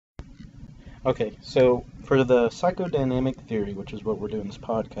Okay, so for the psychodynamic theory, which is what we're doing this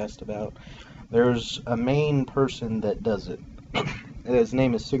podcast about, there's a main person that does it. His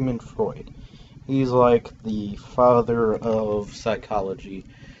name is Sigmund Freud. He's like the father of psychology,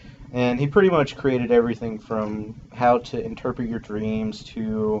 and he pretty much created everything from how to interpret your dreams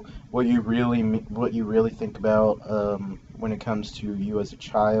to what you really think about when it comes to you as a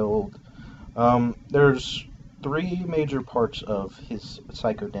child. There's three major parts of his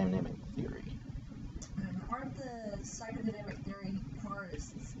psychodynamic theory. Aren't the psychodynamic theory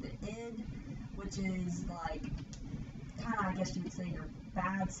parts the id, which is like kind of, I guess you would say, your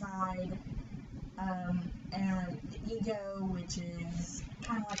bad side, and the ego, which is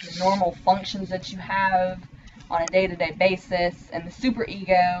kind of like your normal functions that you have on a day-to-day basis, and the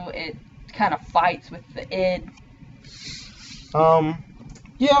superego, it kind of fights with the id. Um,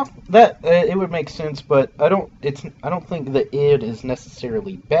 yeah, that it would make sense, but I don't think the id is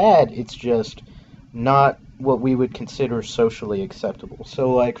necessarily bad. It's just not what we would consider socially acceptable.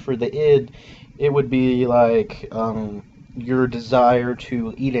 So, like for the id, it would be like your desire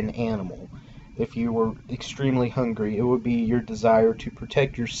to eat an animal. If you were extremely hungry, it would be your desire to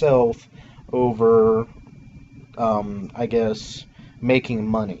protect yourself over, I guess, making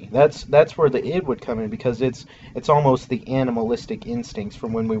money. That's where the id would come in because it's almost the animalistic instincts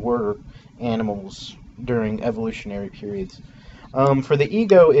from when we were animals during evolutionary periods. For the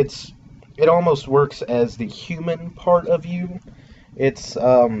ego, it almost works as the human part of you. It's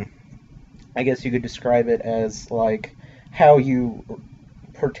I guess you could describe it as like how you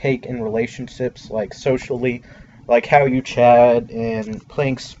partake in relationships, like socially, like how you chat and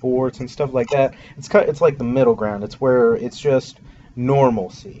playing sports and stuff like that. It's like the middle ground. It's where it's just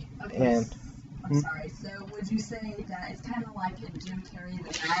normalcy. Okay, And I'm sorry. So would you say that it's kind of like in Jim Carrey,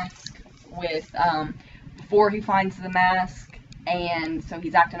 The Mask, with before he finds the mask, and so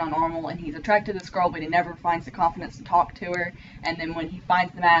he's acting on normal, and he's attracted to this girl, but he never finds the confidence to talk to her, and then when he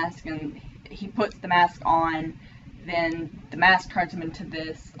finds the mask and he puts the mask on, then the mask turns him into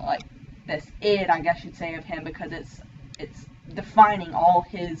this like this id, I guess you'd say, of him because it's defining all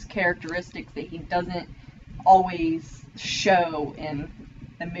his characteristics that he doesn't always show in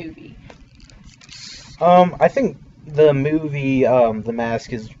the movie. I think the movie The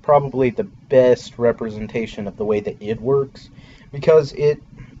Mask is probably the best representation of the way the id works because it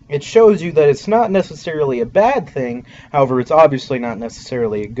shows you that it's not necessarily a bad thing. However, it's obviously not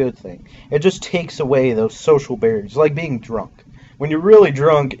necessarily a good thing. It just takes away those social barriers, like being drunk. When you're really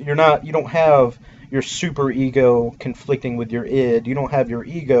drunk, you don't have your super ego conflicting with your id. You don't have your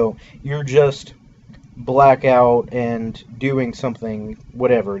ego. You're just blackout and doing something,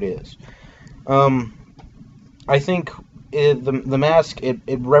 whatever it is. Um, I think the mask it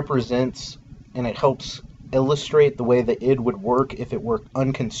represents and it helps illustrate the way the id would work if it were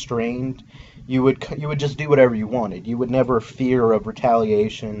unconstrained. You would just do whatever you wanted. You would never fear of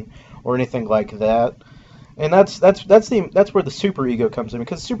retaliation or anything like that. And that's where the superego comes in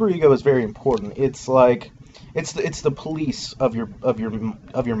because superego is very important. It's like it's the police of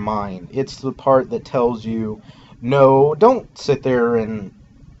your mind. It's the part that tells you, no, don't sit there and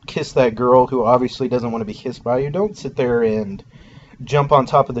kiss that girl who obviously doesn't want to be kissed by you. Don't sit there and jump on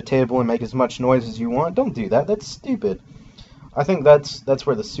top of the table and make as much noise as you want. Don't do that. That's stupid. I think that's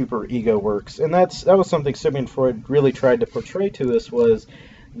where the super ego works, and that was something Sigmund Freud really tried to portray to us was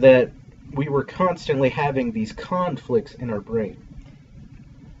that we were constantly having these conflicts in our brain.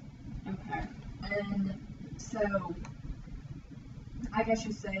 Okay. And so I guess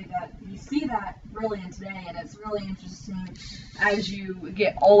you say that you see that really in today, and it's really interesting as you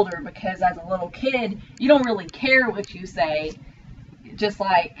get older because as a little kid, you don't really care what you say. Just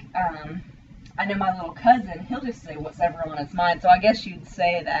like, I know my little cousin, he'll just say what's ever on his mind. So I guess you'd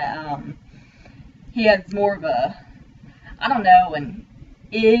say that he has more of a, I don't know, an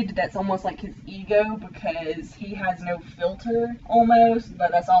id that's almost like his ego because he has no filter almost, but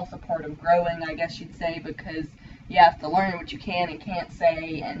that's also part of growing, I guess you'd say, because you have to learn what you can and can't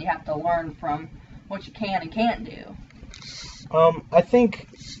say, and you have to learn from what you can and can't do. I think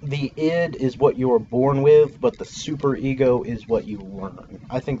the id is what you are born with, but the super ego is what you learn.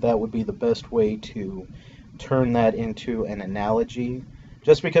 I think that would be the best way to turn that into an analogy,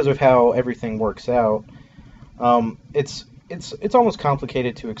 just because of how everything works out. It's almost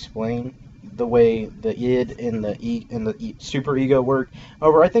complicated to explain the way the id and the super ego work.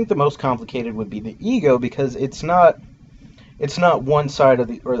 However, I think the most complicated would be the ego because it's not one side of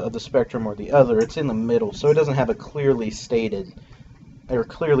the spectrum or the other. It's in the middle, so it doesn't have a clearly stated or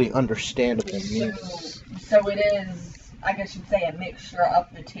clearly understandable meaning. So it is, I guess you'd say, a mixture of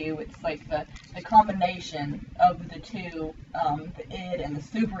the two. It's like the combination of the two, the id and the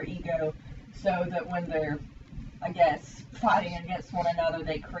super ego, so that when they're, I guess, fighting against one another,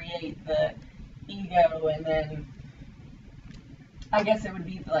 they create the ego, and then I guess it would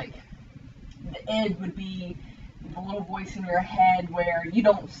be like the id would be the little voice in your head where you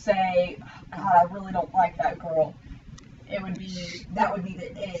don't say, God, I really don't like that girl. It would be, that would be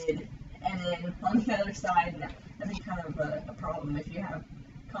the id. And then on the other side, that'd be kind of a problem if you have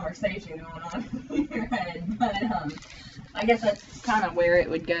conversation going on in your head. But I guess that's kind of where it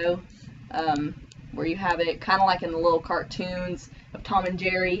would go. Where you have it kind of like in the little cartoons of Tom and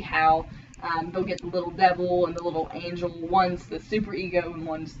Jerry, how they'll get the little devil and the little angel. One's the superego and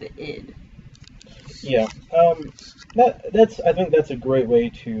one's the id. Yeah. I think that's a great way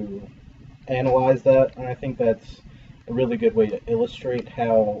to analyze that, and I think that's a really good way to illustrate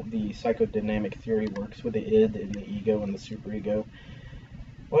how the psychodynamic theory works with the id and the ego and the superego.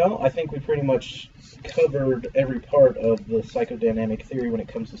 Well, I think we pretty much covered every part of the psychodynamic theory when it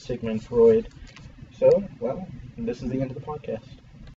comes to Sigmund Freud. So, well, this is the end of the podcast.